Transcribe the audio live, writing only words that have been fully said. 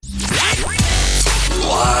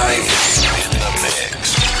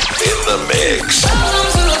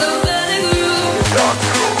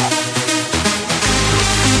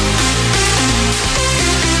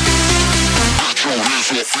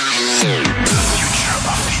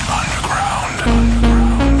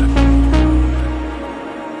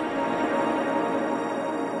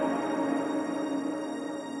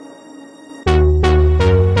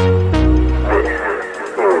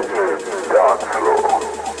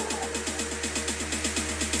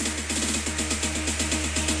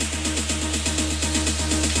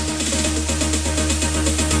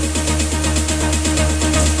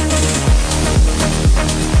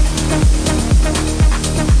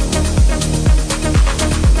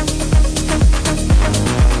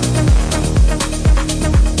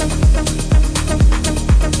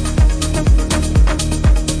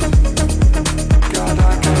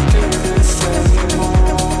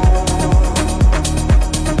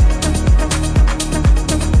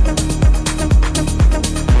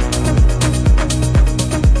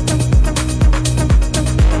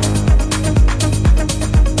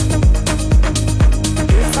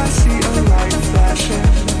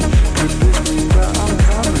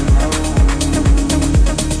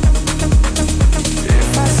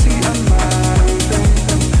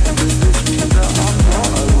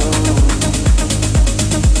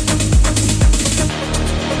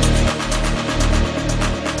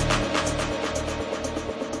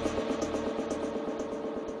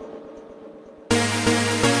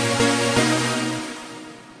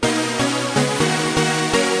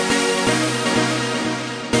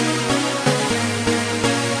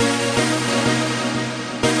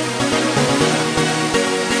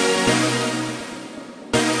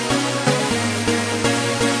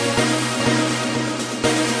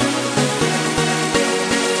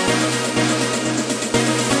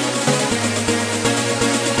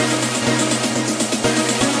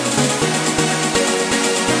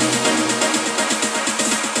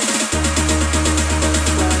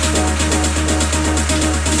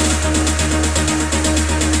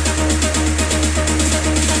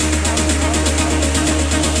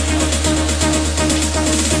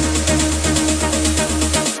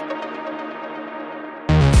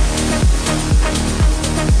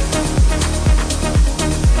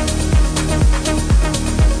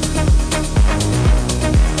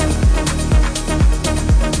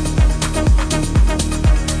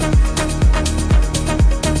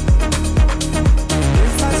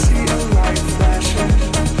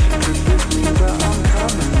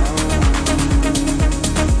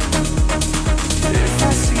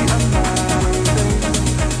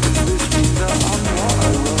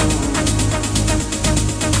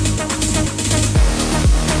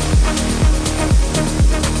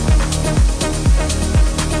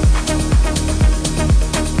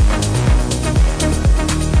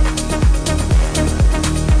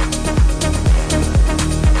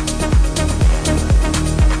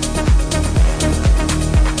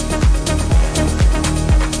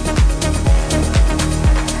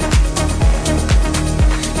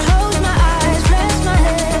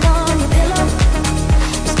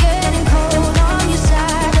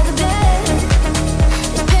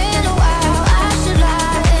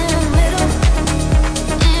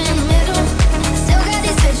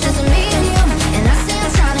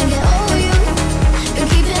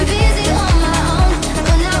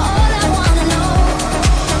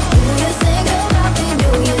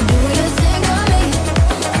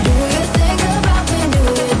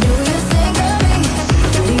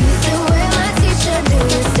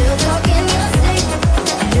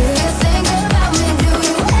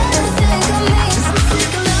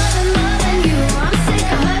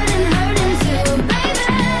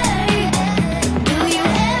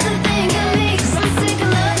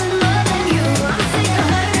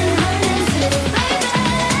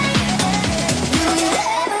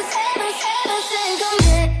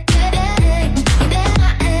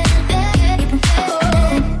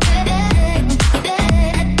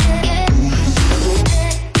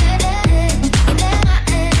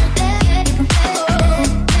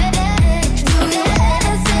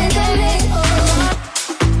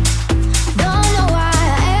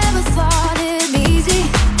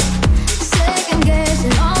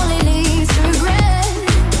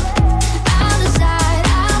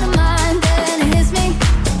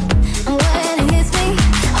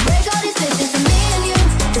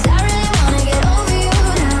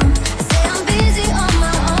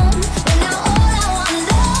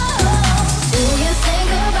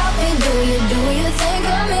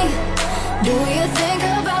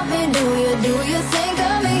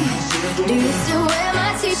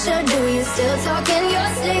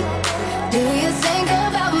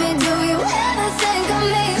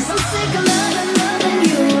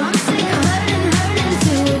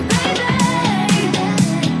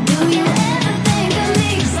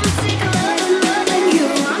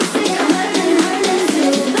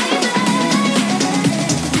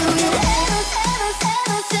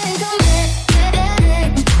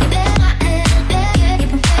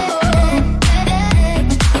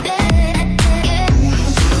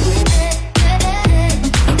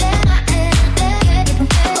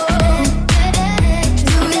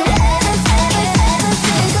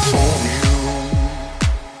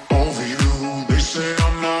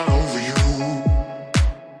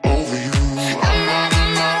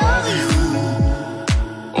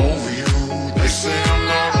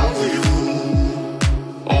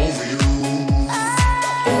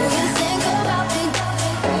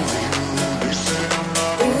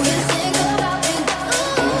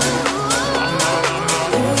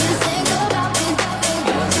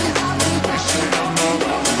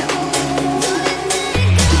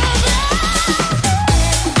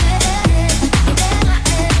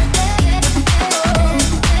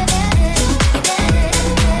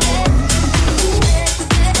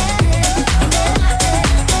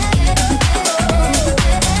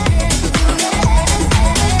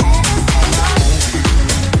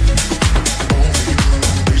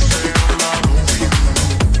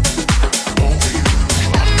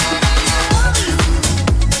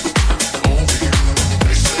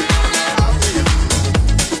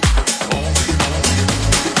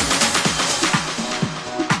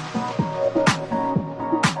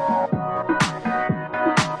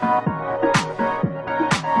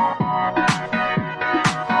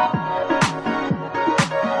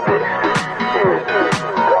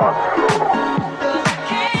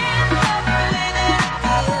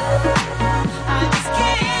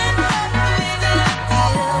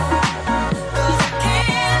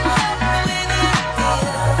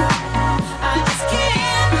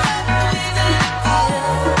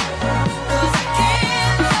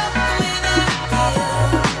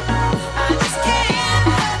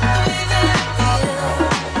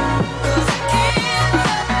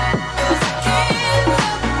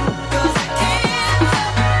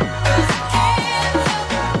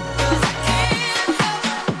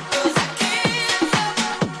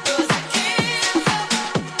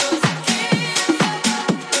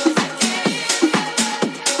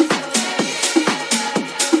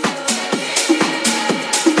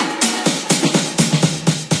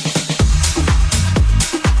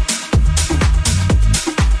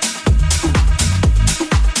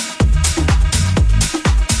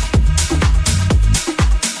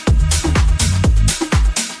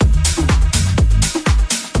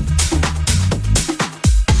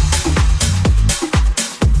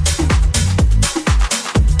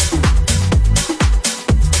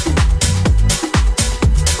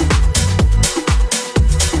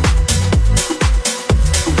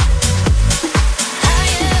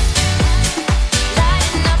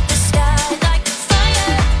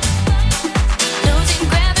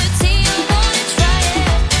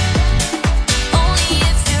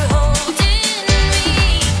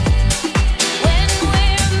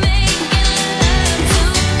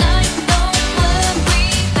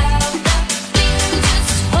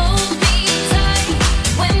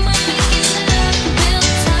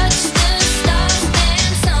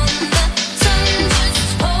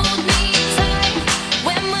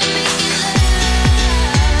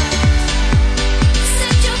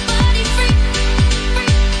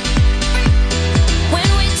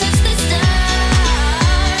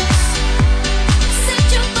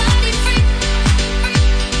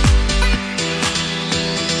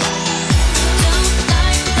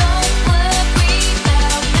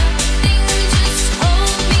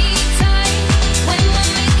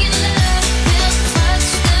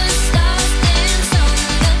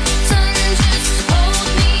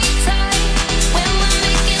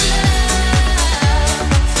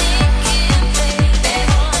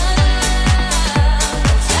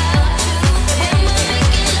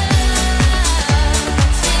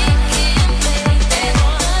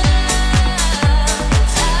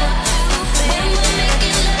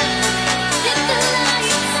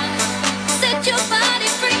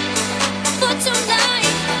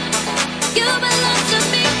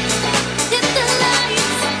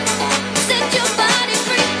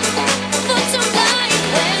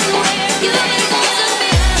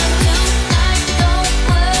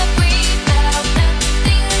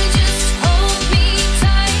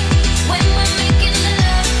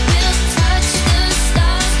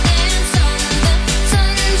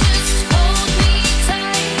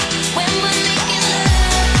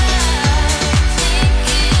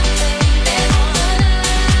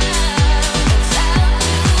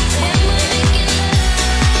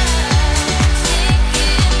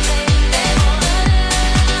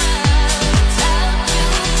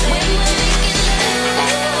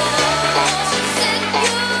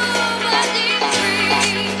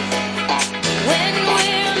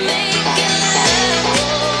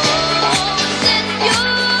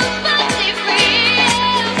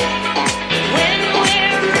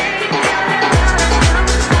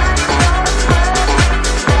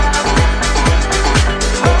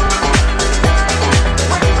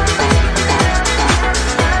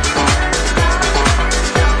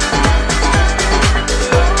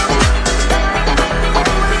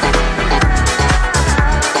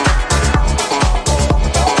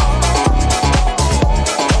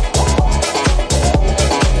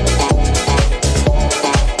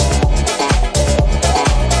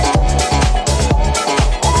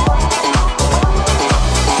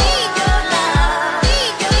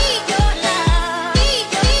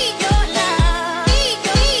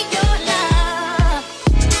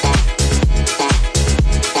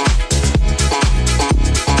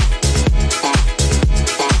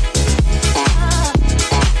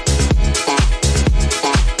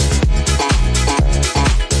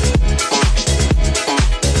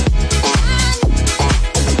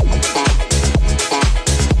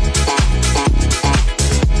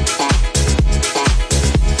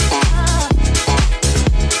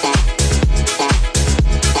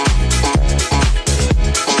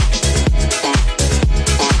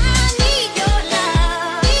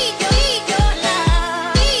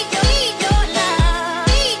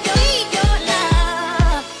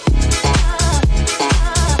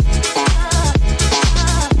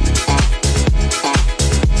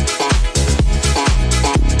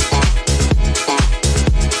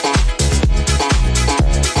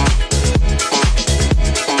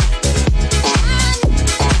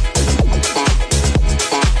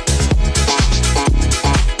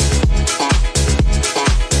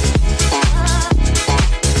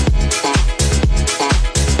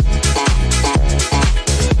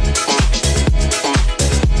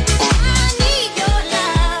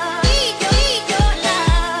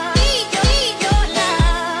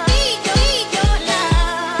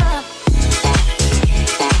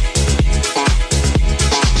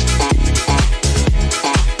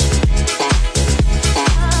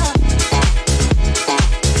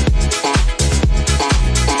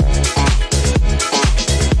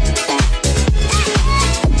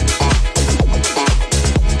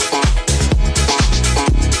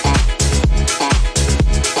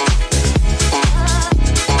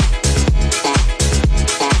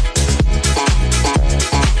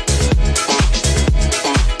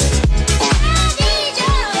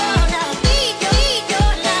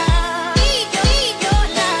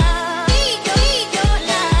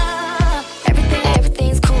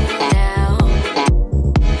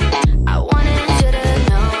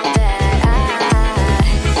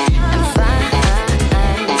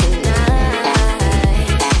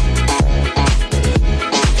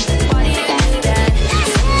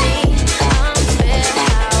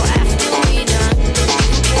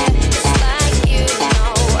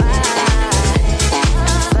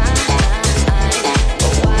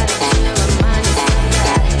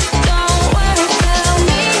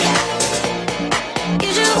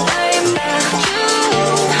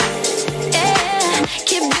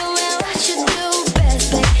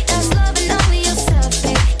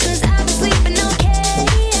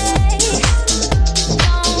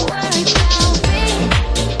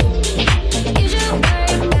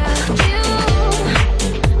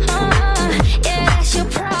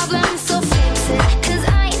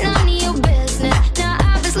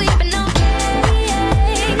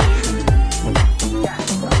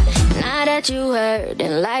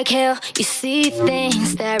And like hell, you see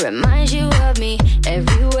things that remind you of me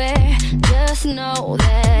everywhere. Just know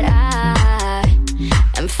that I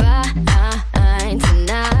am fine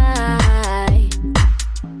tonight.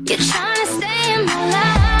 You're trying to stay in my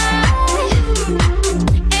life.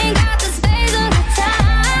 Ain't got the space or the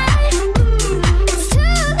time. It's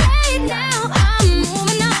too late now, I'm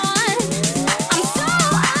moving on. I'm so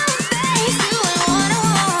unfazed, doing what I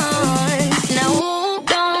want. Now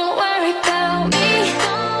don't worry about me.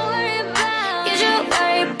 You should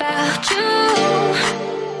worry about you.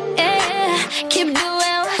 Yeah, keep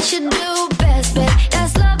doing what you do best, babe.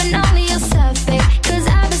 That's loving only yourself, babe. 'Cause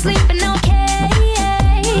I've been sleeping okay.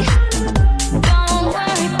 Don't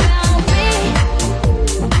worry about me.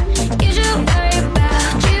 You should worry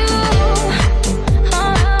about you.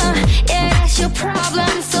 Yeah, that's your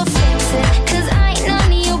problem, so fix it. 'Cause I ain't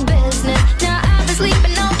none of your business. Now I've been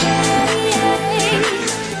sleeping okay.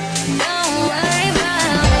 Don't worry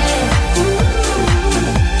about it.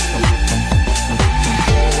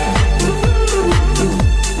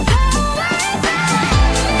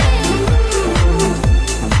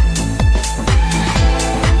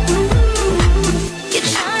 You're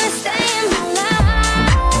trying to stay in my life.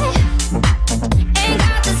 Ain't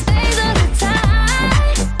got the space or the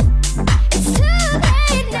time. It's too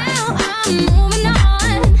late now, I'm moving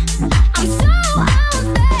on. I'm so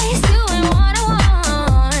unfazed, doing what I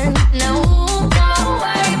want. Now don't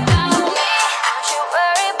worry about me. Don't you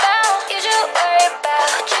worry about. You should worry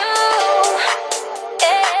about you.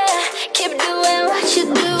 Yeah, keep doing what you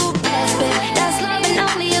do best, babe. That's loving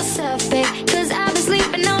only yourself, babe. 'Cause I've been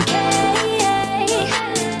sleeping okay.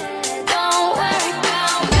 Don't worry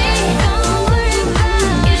about me. Don't worry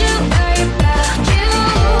about. You should worry about you.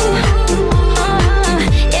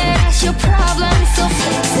 Yeah, that's your problem, so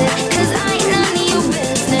fix it. 'Cause I ain't none of your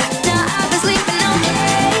business. Now I've been sleeping okay.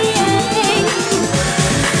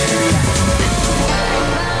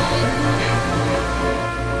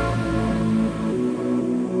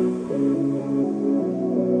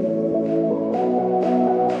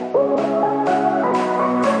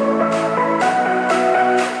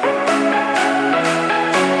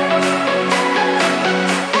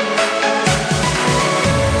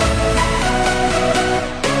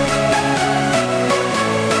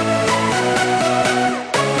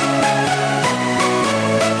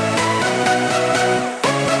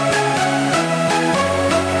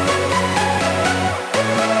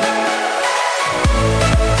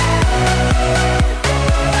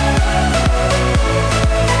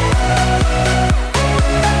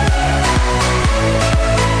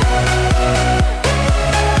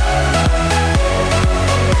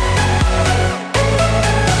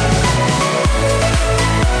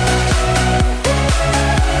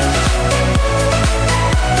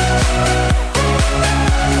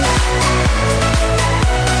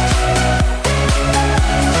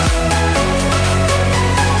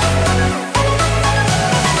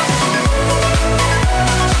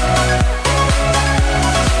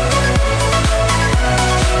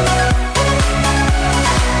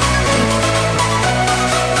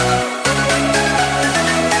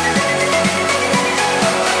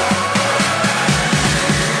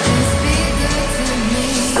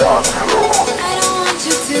 I don't want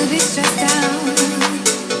you to be stressed out.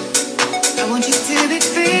 I want you to be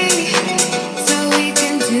free, so we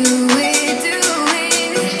can do it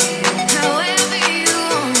however you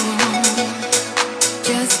want.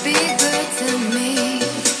 Just be good to me.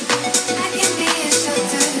 I can be a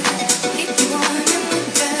shelter, keep you warm in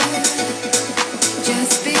winter.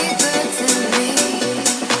 Just be good to me.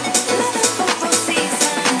 Loving for 4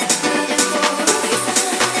 seasons, loving for a reason.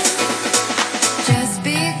 Just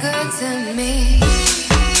be good to me.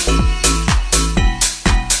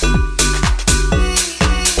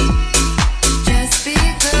 Just be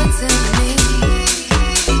good to me.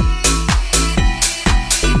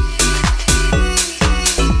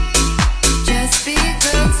 Just be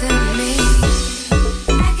good to me.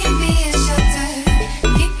 I can be a shelter,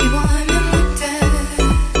 keep you warm in winter.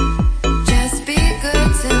 Just be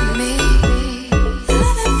good to me.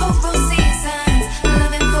 Loving for 4 seasons,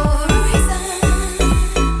 loving for a reason.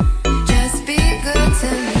 Just be good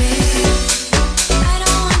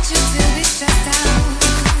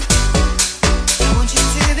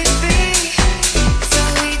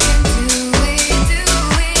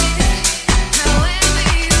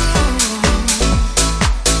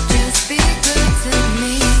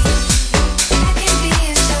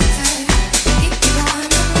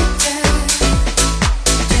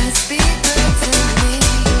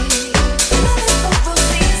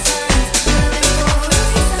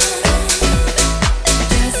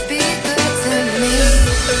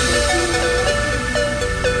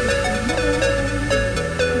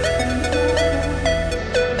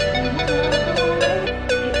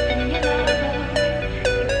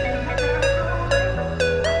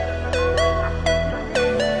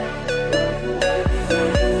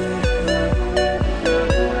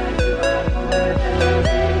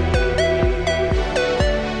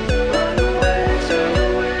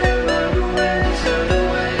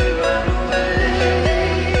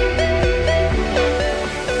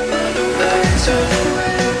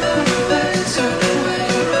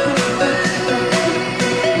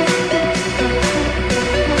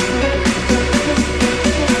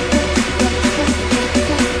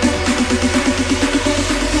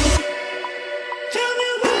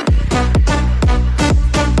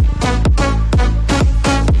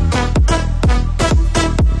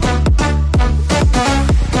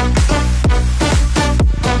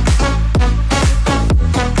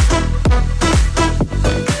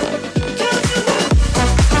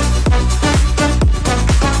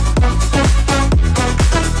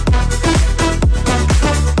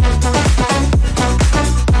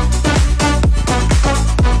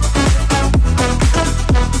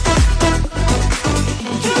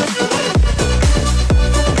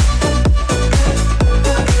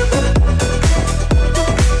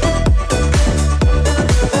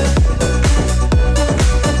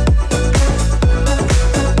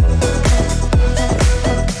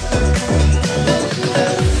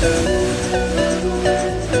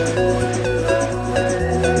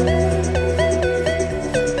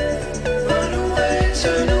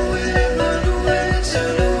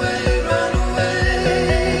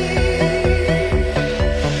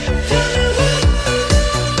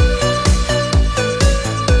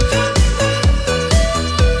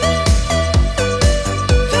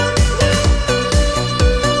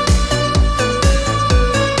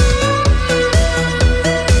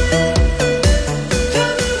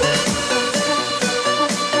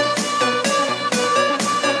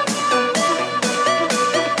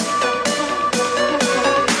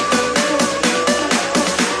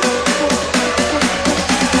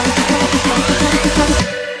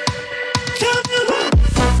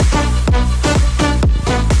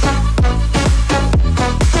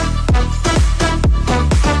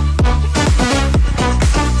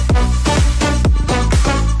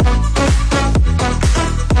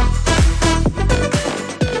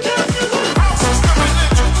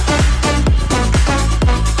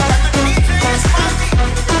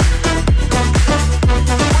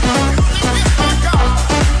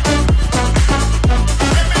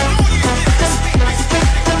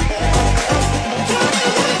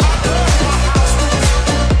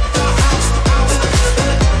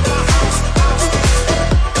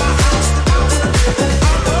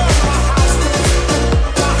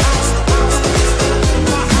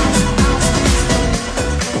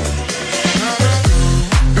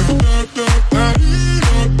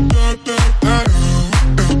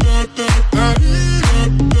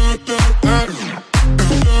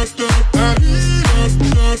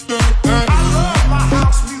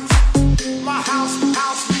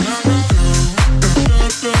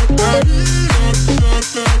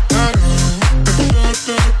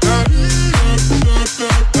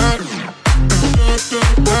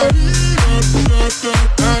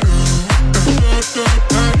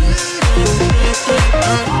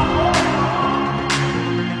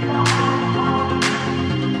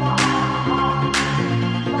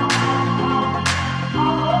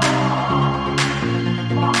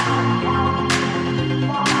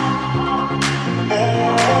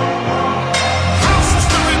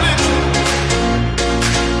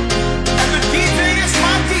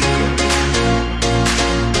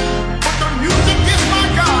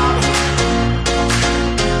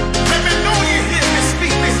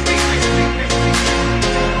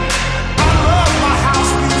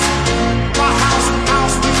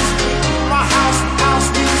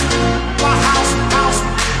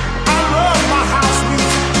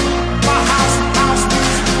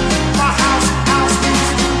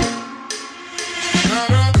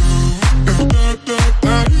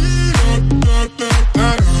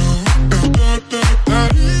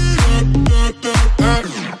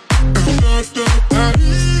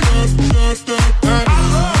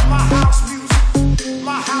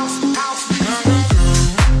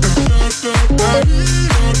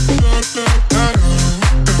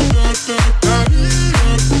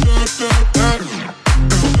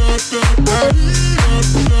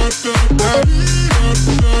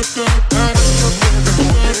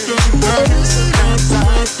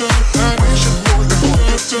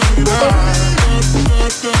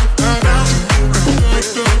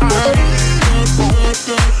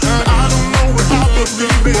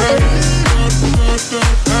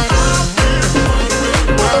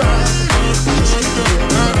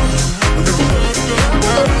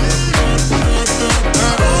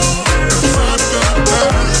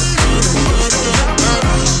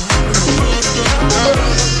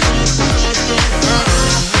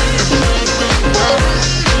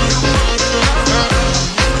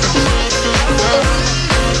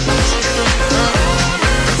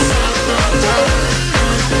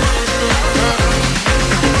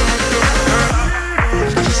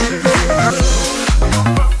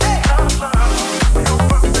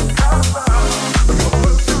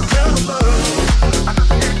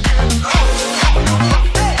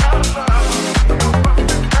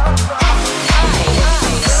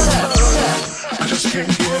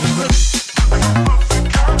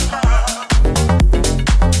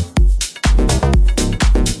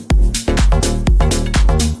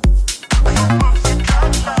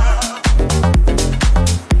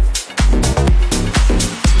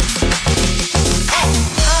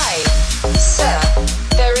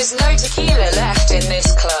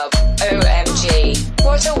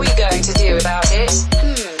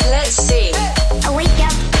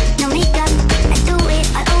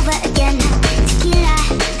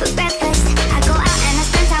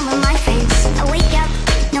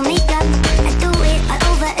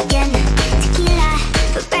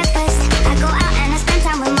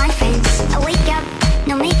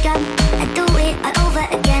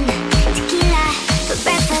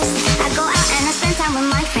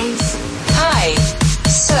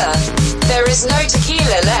There is no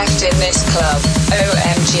tequila left in this club.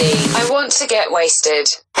 OMG. I want to get wasted.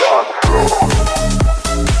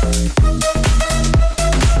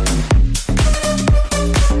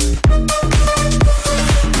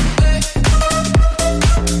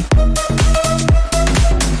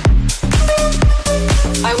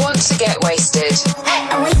 I want to get wasted.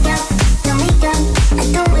 I wake up, no makeup, I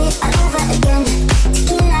do it all over again.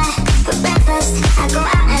 Tequila for breakfast, I go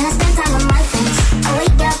out and I spend time with my friends. I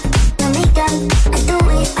wake up, no makeup, I do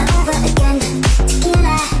it all over again.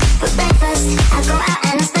 Tequila for breakfast, I go out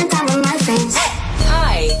and I spend time with my friends.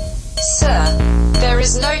 Hi, sir. There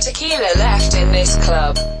is no tequila left in this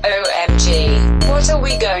club. OMG. What are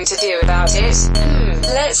we going to do about it?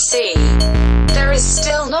 Let's see. There is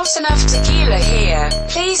still not enough tequila here.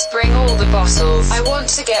 Please bring all the bottles. I want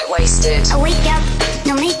to get wasted. I wake up,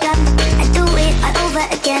 no makeup, I do it all over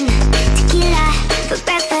again. Tequila for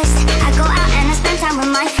breakfast, I go out and I spend time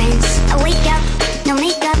with my friends. I wake up, no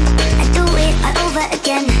makeup, I do it all over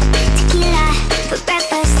again. Tequila for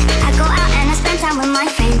breakfast, I go out and I spend time with my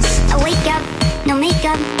friends. I wake up, no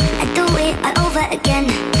makeup, I do it all over again.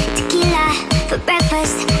 Tequila for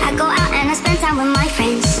breakfast, I go out and I spend time with my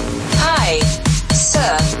friends. Hi,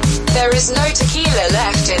 sir. There is no tequila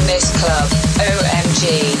left in this club.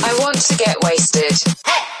 OMG. I want to get wasted.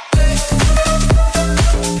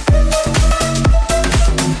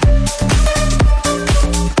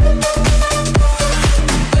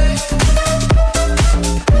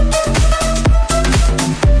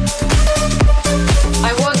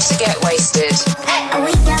 I want to get wasted. I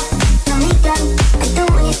wake up, no makeup, I do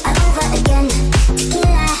it all over again.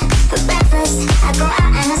 Tequila for breakfast, I go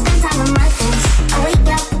out and I spend time with my friends. I wake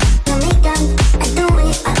up, no makeup, I do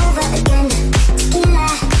it all over again. Tequila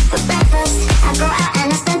for breakfast, I go out and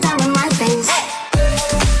I spend time with my friends.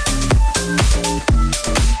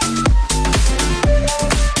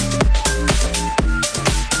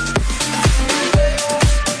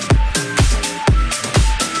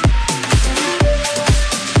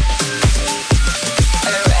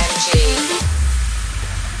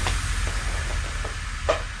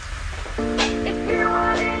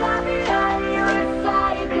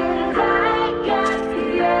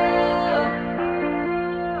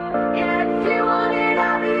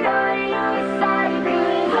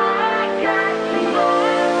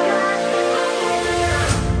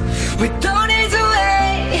 We don't need to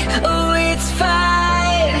wait, oh it's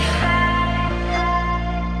fine.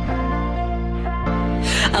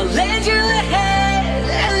 I'll lend you a hand,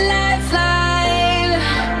 a lifeline.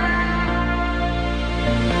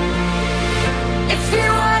 If you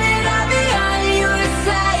want it, I'll be on your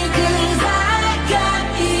side, 'cause I got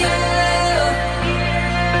you.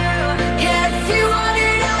 Yeah, if you want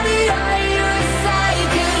it, I'll be on your side,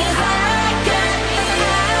 'cause I got you.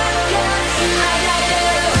 I got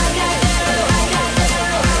you.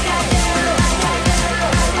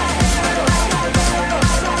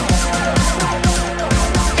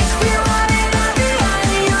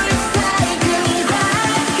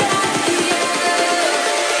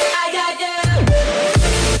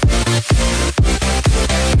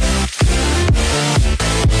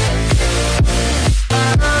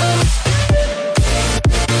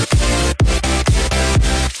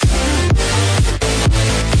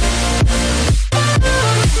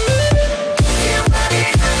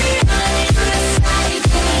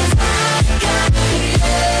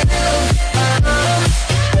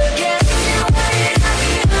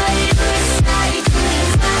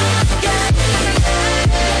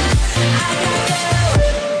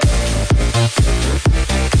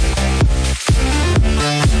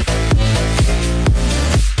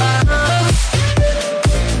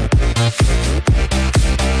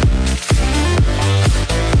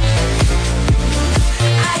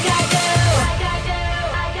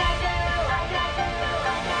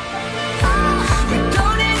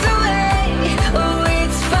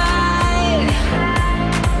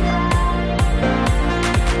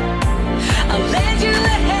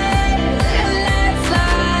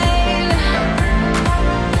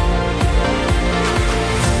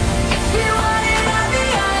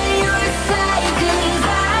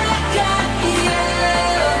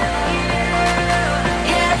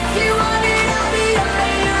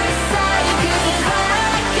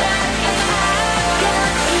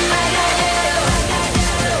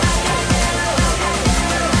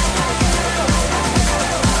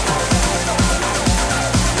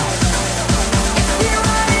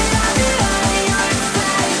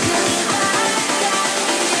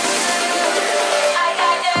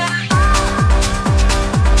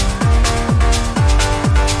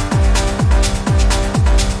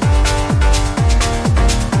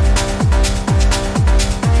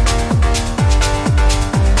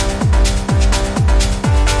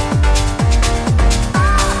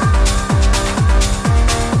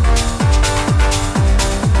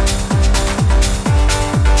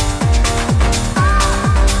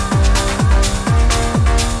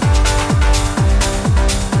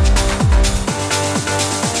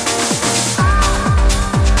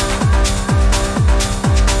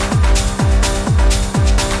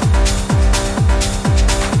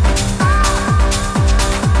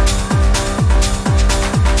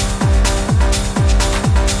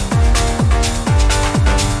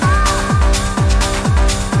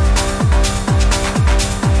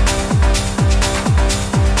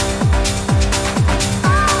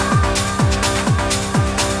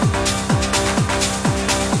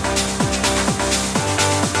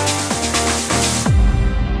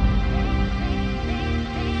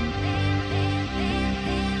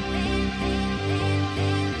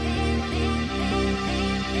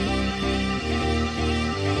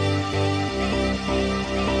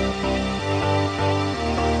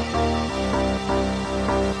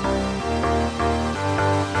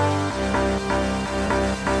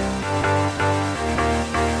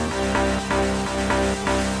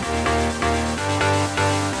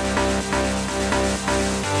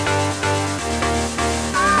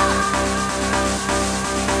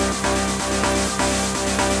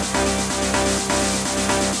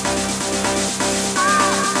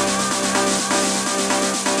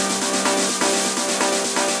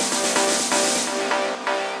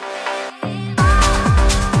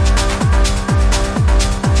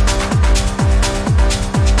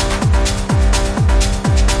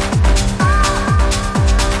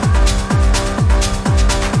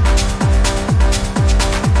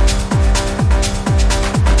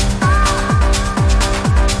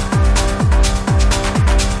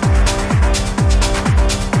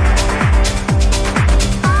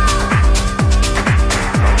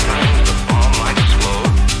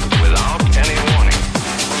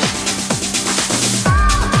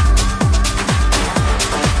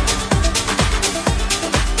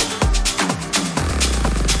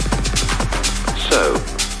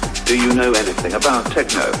 do you know anything about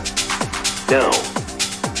techno? No.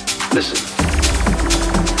 Listen.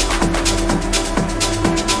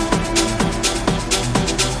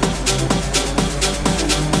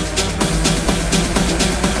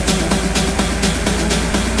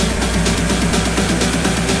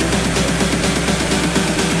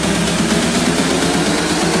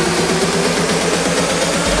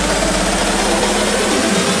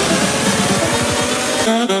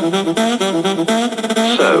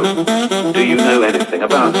 So, do you know anything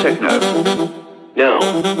about techno? No.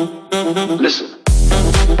 Listen.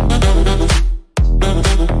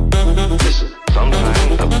 Listen.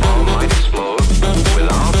 Sometimes the bomb might explode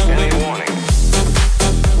without any warning.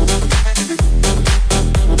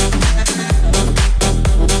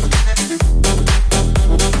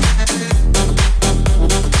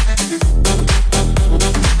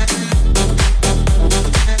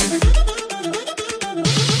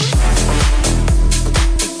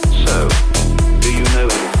 So, do you know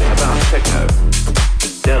anything about techno?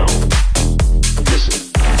 No. Listen.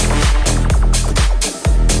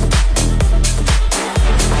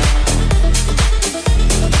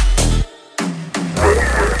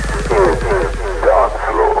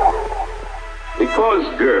 Because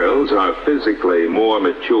girls are physically more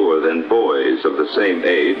mature than boys of the same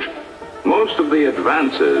age, most of the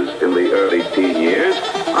advances in the early teen years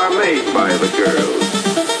are made by the girls.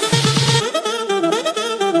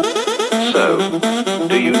 So,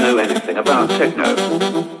 do you know anything about techno?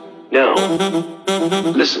 No.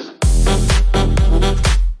 Listen.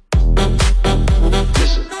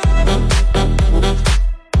 Listen.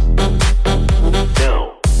 No.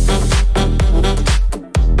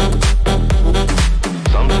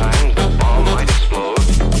 Sometimes the bomb might explode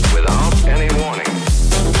without any warning.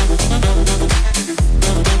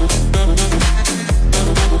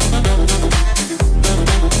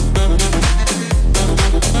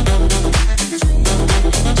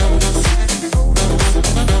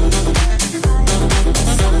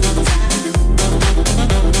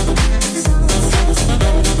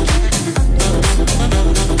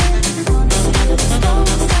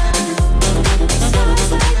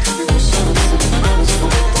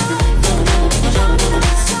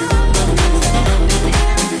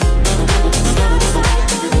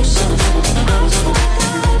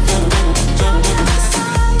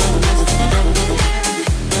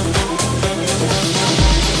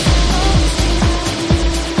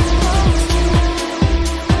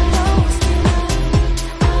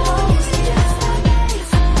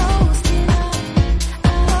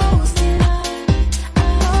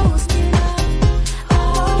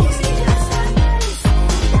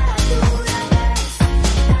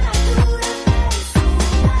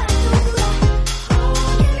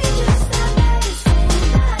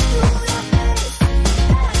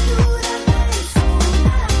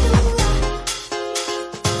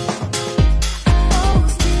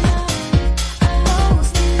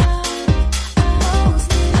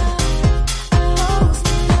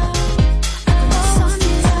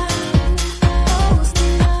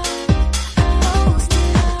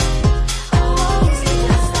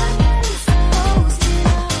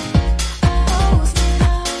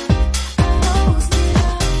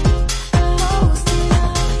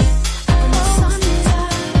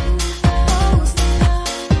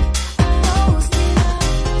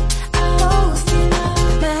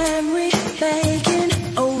 Memory making,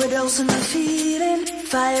 overdosing the feeling,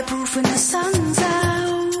 fireproof when the sun's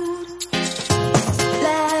out.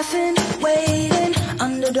 Laughing, waiting,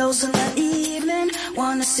 underdosing the evening,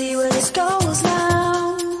 wanna see where this goes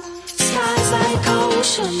now. Skies like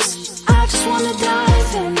oceans, I just wanna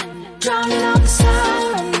dive in, drowning out the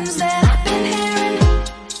sirens that I've been hearing.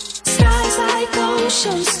 Skies like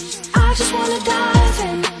oceans, I just wanna dive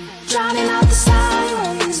in, drowning out the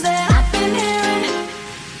sirens that I've been hearing.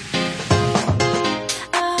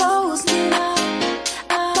 Close me now,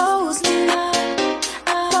 close me now,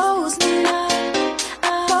 close me now,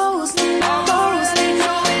 close me now, close me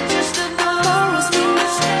now, close me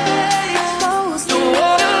now, close me now.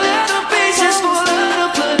 Want a little piece, just for a little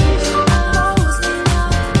place. Close me now,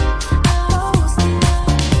 close me now.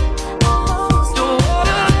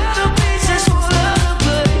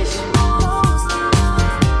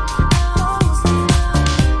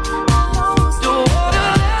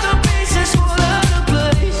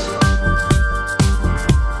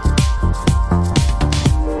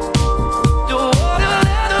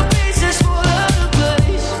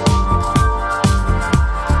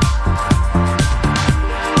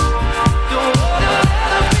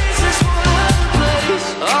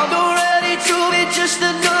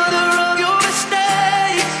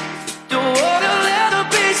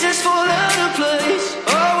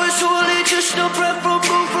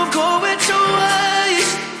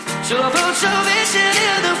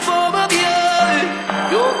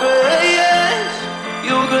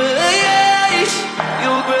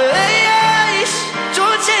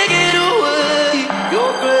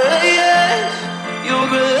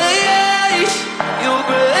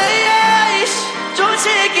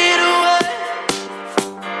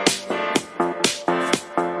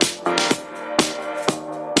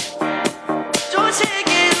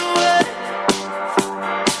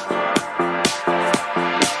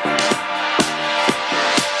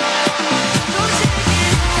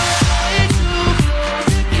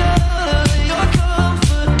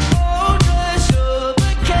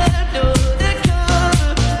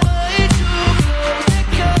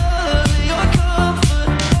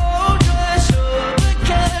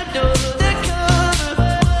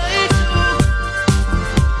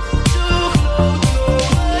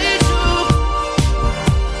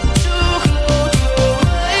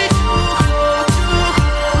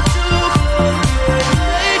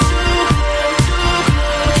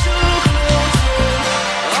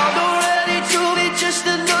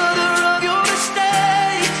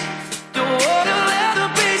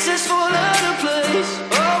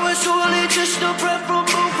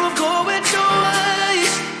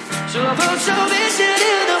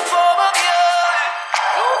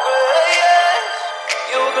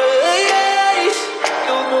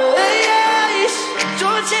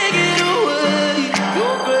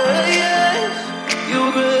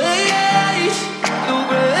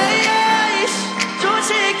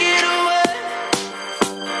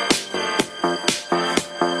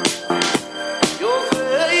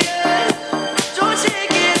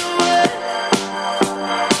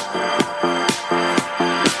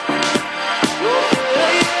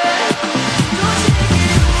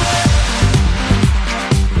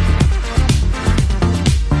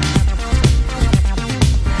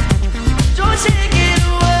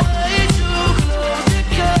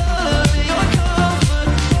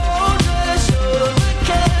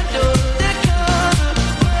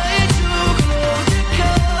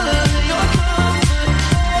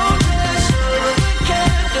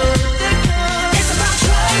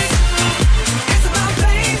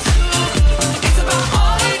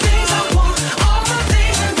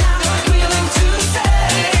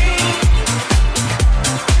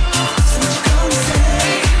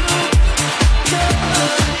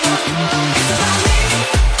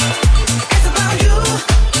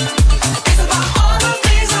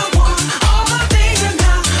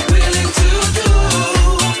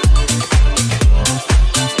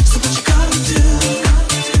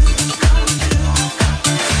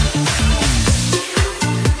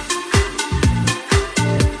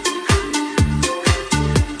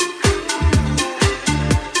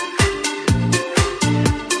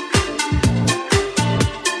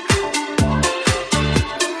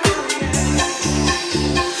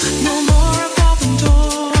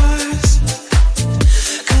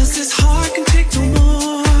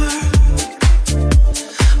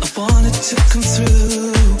 to come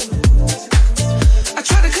through. I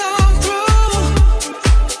tried to come through.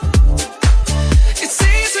 It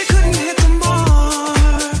seems we couldn't hit the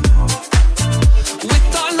mark.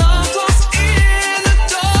 With our love lost in the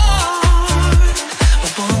dark, I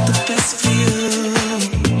want the best for you.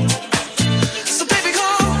 So baby,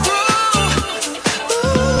 come through.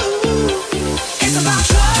 Ooh. It's about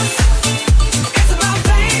trust. It's about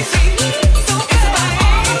faith. So it's about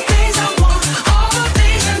all the things I want, all the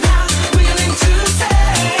things you're not willing to say.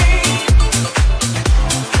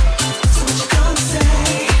 So what you gonna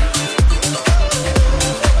say?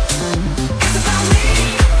 It's about me.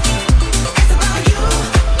 It's about you.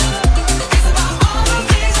 It's about all the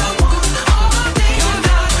things I want, all the things you're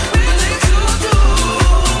not willing to do.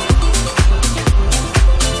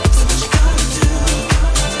 So what you gonna do?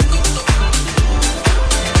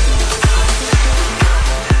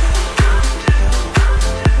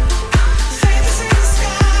 Faith is in the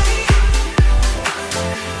sky.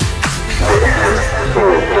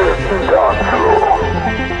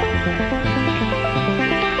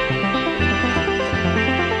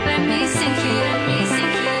 Let me sing for you. Let me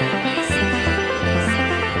sing for you. Let me sing for you.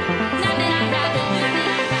 Nothing I'd rather do.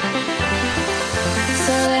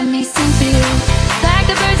 So let me sing for you, like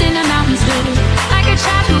the birds in the mountains do, like a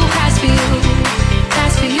child who cries for you,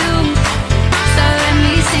 cries for you. So let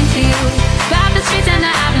me sing for you, about the streets and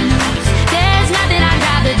the avenues. There's nothing I'd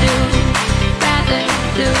rather do, rather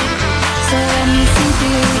do. So let me sing for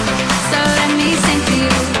you. So let me sing for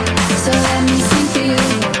you. So let me sing for you.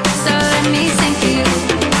 So let me sing for you.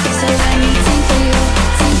 So let me sing for you.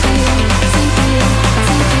 Sing for you. Sing for you.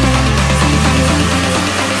 Sing for you. Sing for you.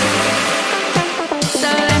 So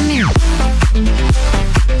let me.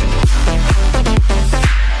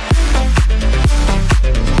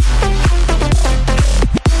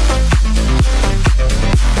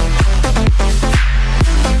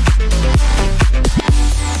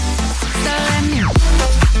 So let me.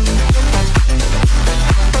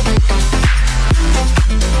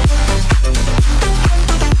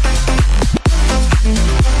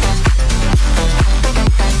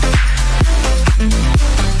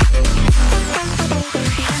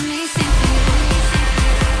 Let me sing for you.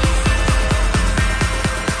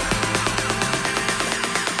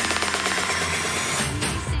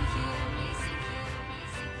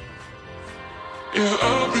 Yeah,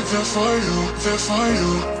 I'll be there for you, there for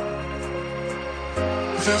you.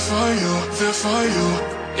 There for you, there for you.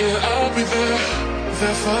 Yeah, I'll be there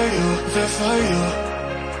for you, there for you.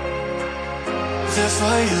 There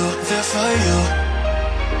for you, there for you.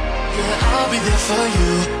 Yeah, I'll be there for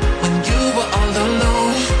you. When you were all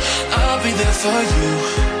alone, I'll be there for you.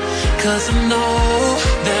 'Cause I know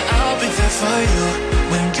that I'll be there for you.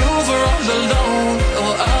 When you were all alone,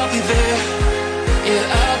 oh, I'll be there.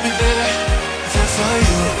 Yeah, I'll be there. There for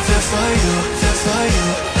you, there for you, there for you.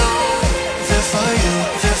 There for you,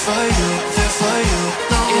 there for you.